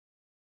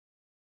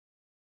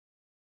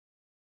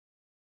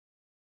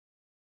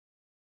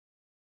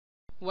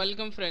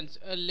Welcome friends.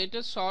 Let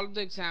us solve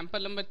the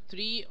example number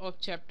 3 of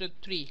chapter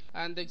 3,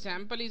 and the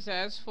example is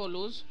as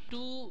follows.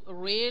 Two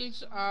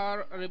rails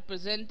are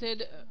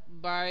represented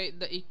by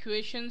the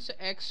equations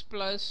x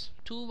plus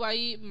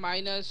 2y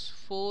minus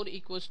 4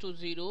 equals to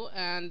 0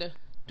 and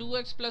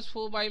 2x plus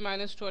 4y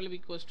minus 12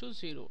 equals to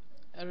 0.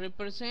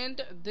 Represent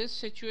this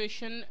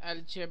situation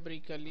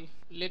algebraically.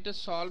 Let us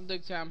solve the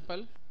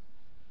example.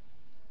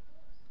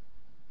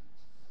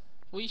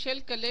 We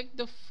shall collect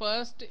the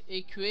first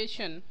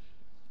equation,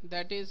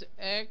 that is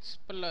x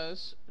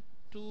plus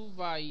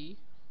 2y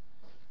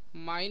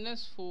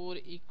minus 4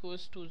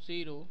 equals to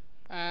 0,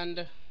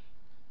 and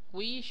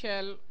we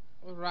shall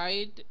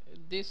write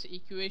this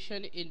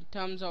equation in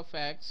terms of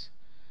x.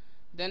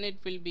 Then it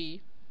will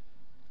be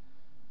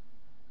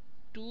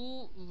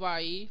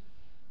 2y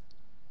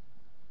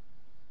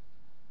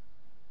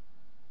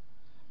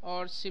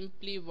or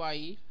simply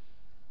y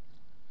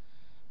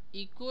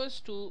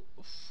equals to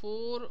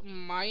 4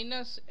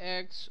 minus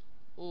x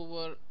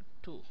over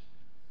 2.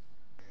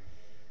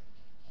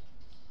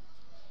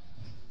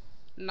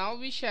 Now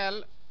we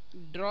shall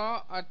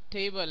draw a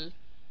table.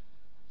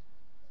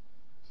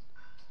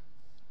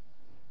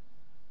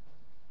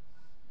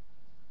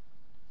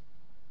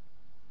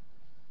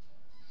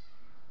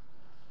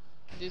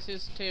 This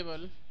is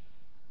table.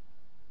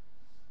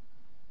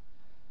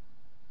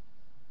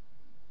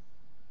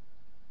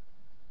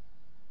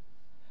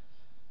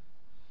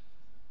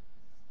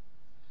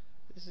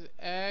 This is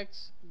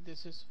x,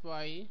 this is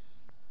y.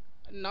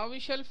 Now we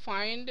shall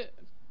find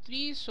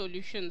three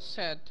solution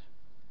set,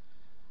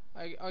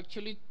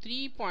 actually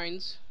 3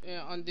 points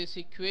on this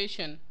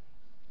equation,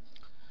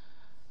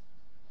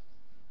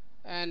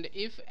 and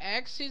if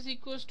x is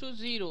equals to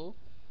 0,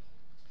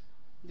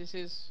 this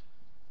is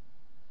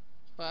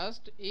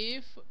first.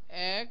 If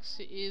x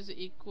is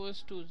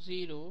equals to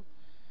 0,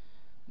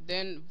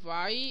 then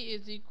y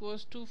is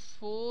equals to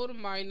 4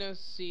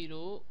 minus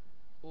 0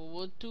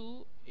 over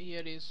 2.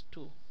 Here is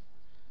 2.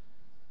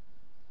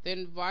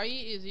 Then y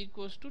is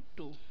equals to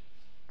 2.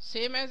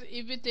 Same as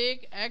if we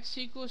take x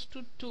equals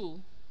to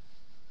 2,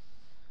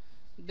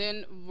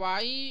 then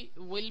y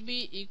will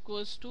be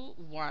equals to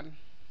 1.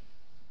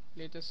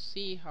 Let us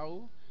see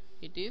how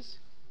it is.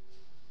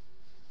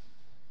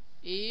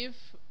 If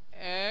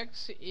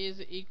x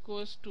is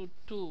equals to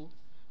 2,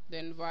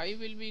 then y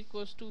will be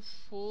equals to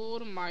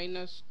 4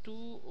 minus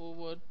 2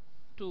 over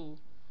 2.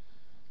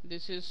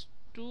 This is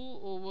 2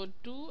 over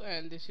 2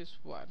 and this is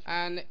 1.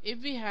 And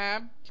if we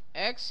have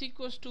x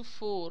equals to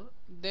 4,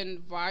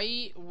 then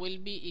y will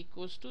be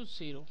equals to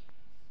 0.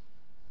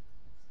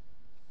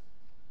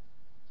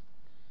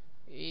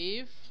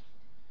 If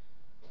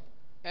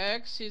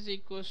x is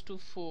equals to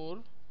 4,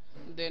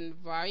 then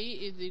y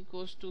is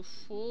equals to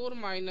 4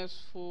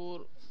 minus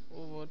 4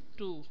 over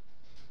 2,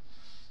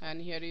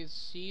 and here is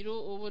 0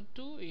 over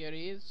 2, here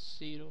is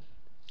 0.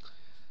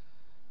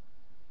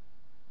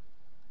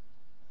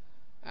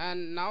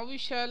 And now we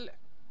shall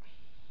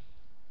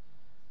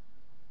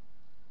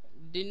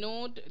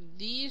denote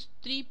these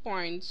 3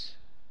 points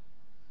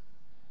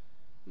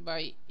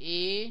by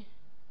A,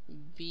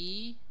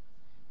 B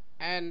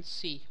and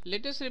C.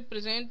 Let us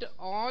represent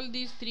all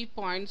these 3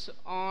 points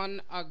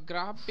on a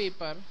graph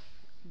paper.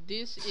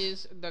 This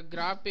is the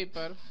graph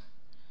paper,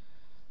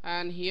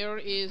 and here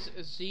is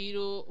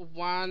 0,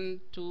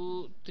 1,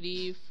 2,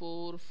 3,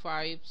 4,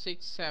 5,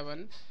 6,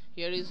 7.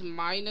 Here is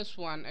minus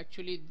 1.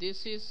 Actually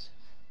this is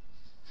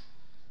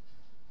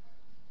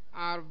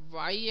our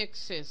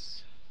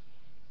y-axis.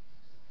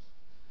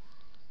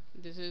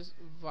 This is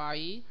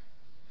y,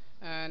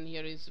 and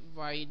here is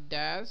y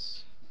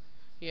dash,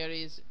 here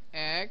is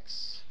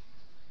x,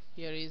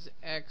 here is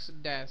x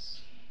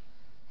dash.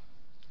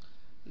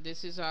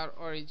 This is our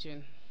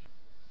origin.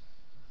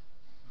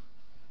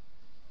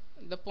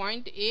 The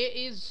point A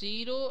is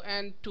 0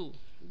 and 2.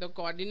 The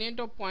coordinate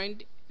of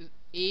point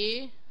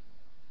A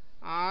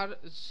are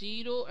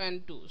 0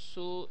 and 2.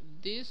 So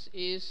this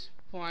is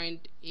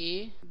point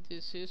A,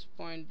 this is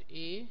point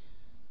A,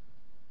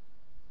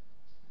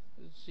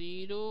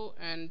 0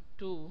 and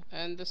 2,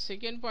 and the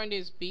second point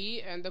is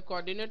B, and the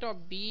coordinate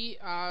of B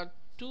are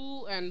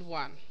 2 and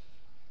 1.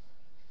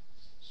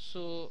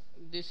 So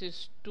this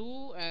is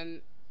 2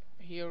 and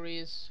here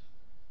is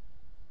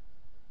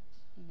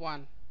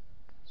 1.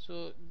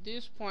 So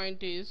this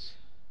point is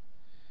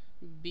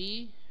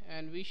B,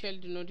 and we shall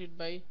denote it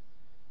by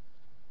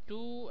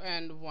 2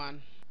 and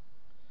 1.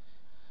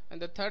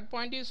 And the third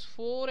point is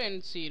 4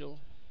 and 0.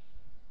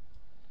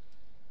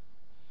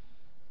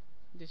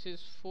 This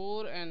is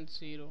 4 and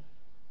 0.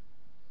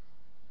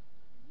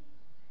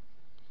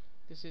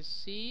 This is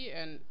C,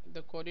 and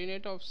the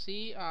coordinate of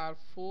C are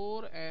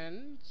 4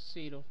 and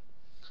 0.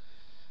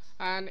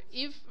 And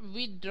if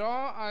we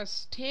draw a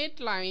straight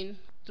line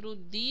through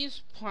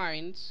these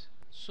points,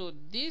 so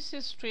this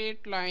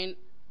straight line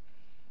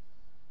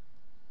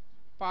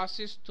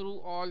passes through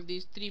all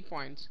these 3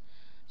 points.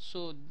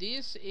 So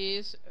this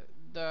is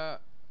the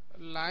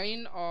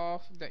line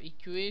of the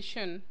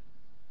equation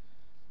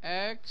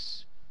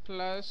x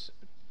plus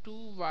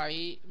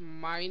 2y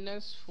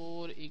minus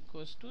 4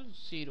 equals to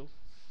 0.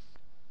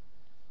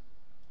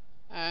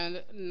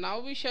 And now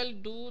we shall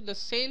do the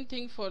same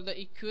thing for the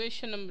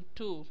equation number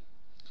 2,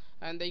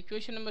 and the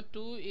equation number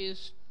 2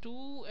 is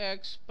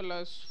 2x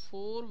plus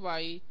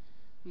 4y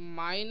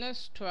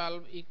minus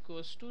 12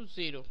 equals to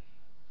 0.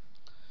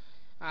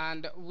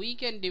 And we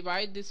can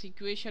divide this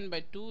equation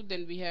by 2,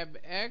 then we have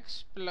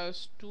x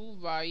plus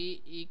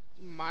 2y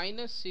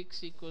minus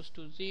 6 equals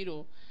to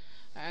 0.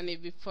 And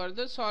if we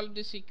further solve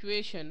this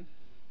equation,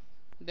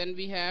 then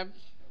we have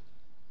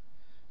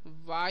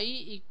y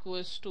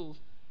equals to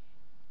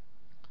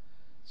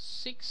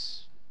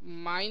 6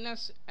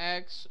 minus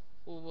x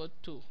over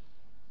 2.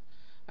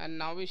 And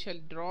now we shall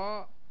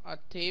draw a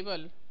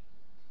table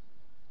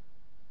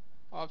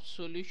of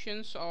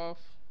solutions of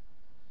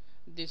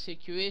this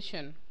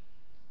equation.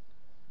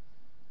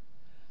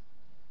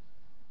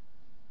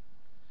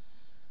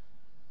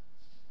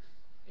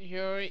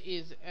 Here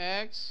is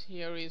x,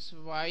 here is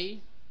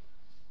y.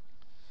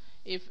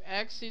 If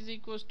x is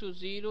equals to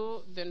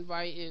 0, then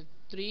y is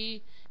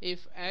 3.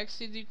 If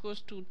x is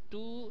equals to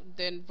 2,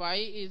 then y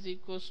is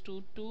equals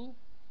to 2.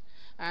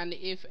 And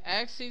if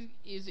x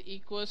is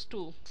equals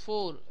to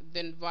 4,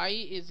 then y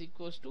is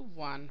equals to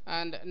 1.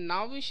 And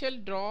now we shall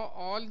draw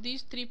all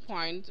these 3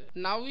 points.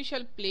 Now we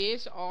shall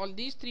place all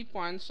these 3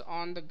 points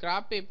on the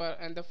graph paper,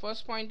 and the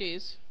first point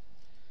is,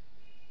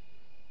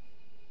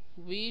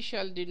 we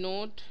shall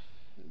denote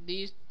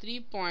these 3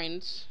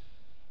 points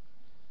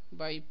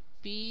by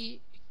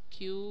P,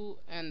 Q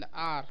and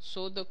R.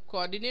 So the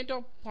coordinate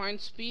of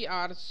points P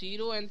are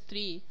 0 and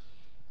 3,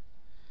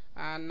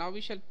 and now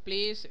we shall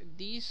place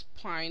these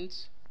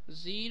points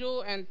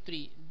 0 and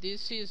 3.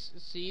 This is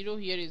 0,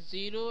 here is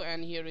 0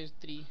 and here is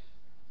 3.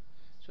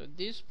 So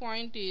this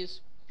point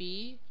is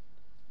P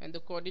and the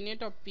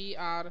coordinate of P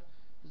are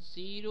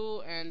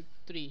 0 and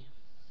 3,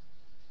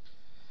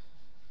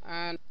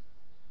 and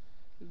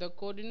the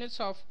coordinates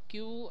of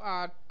Q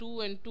are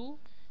 2 and 2.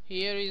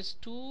 Here is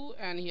 2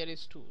 and here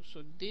is 2.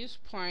 So this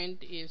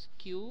point is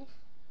Q,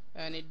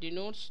 and it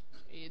denotes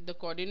the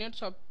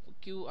coordinates of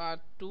Q are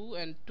 2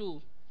 and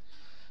 2,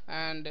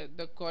 and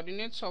the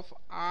coordinates of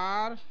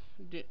R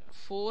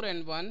 4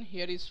 and 1.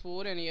 Here is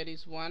 4 and here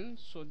is 1.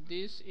 So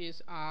this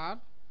is R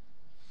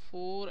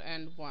 4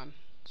 and 1.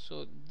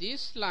 So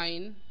this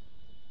line,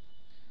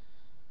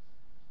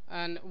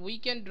 and we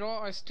can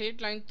draw a straight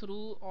line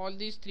through all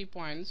these 3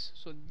 points.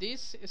 So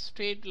this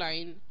straight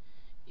line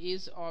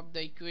is of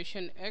the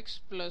equation x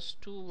plus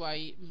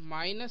 2y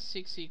minus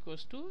 6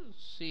 equals to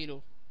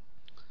 0.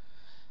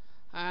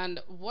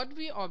 And what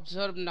we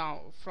observe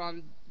now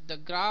from the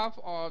graph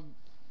of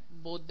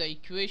both the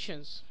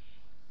equations,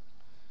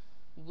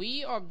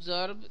 we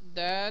observe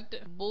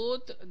that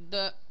both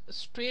the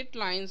straight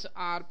lines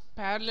are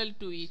parallel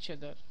to each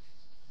other.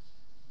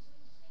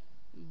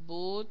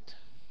 Both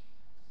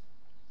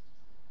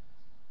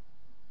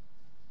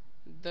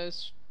the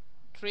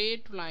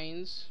straight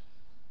lines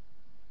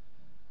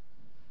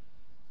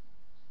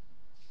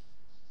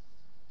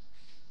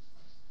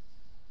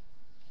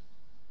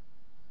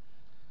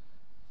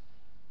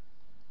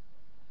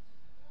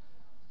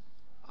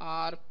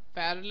are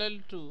parallel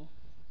to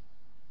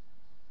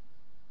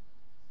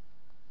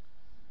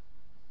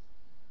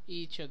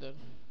each other.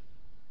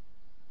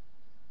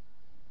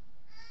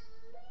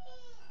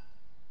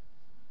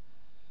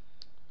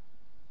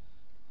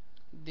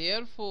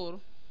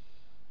 Therefore,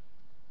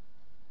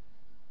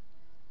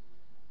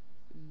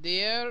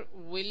 there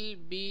will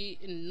be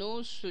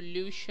no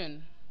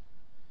solution.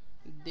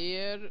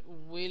 There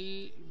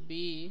will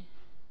be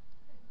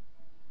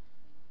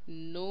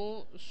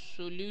no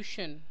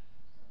solution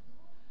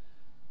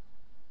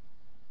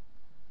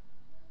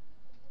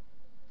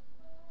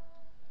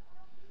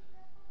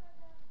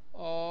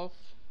of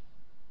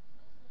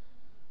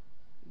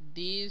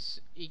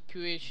these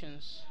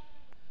equations.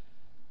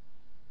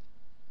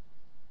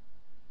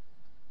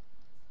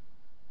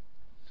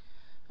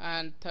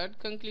 And third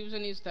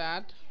conclusion is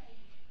that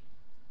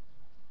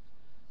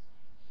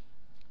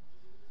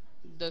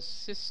the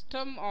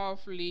system of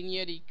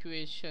linear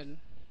equation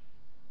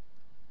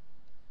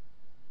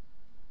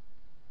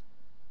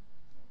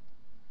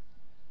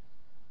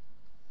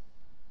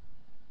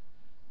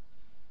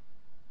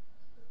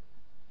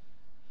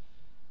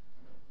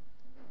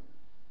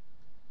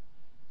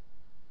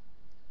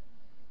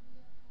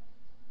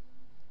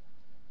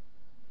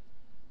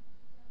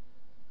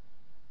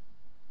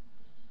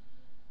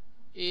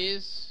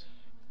is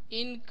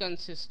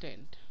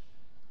inconsistent.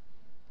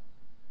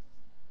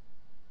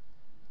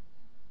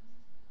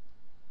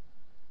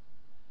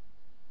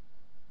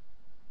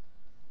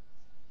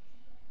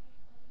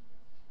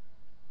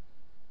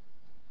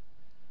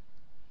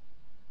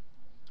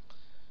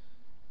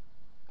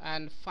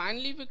 And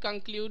finally we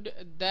conclude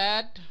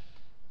that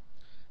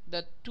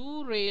the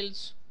two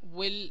rails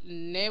will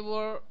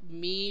never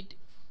meet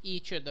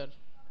each other.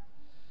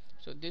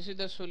 So this is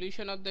the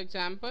solution of the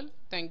example.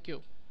 Thank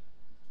you.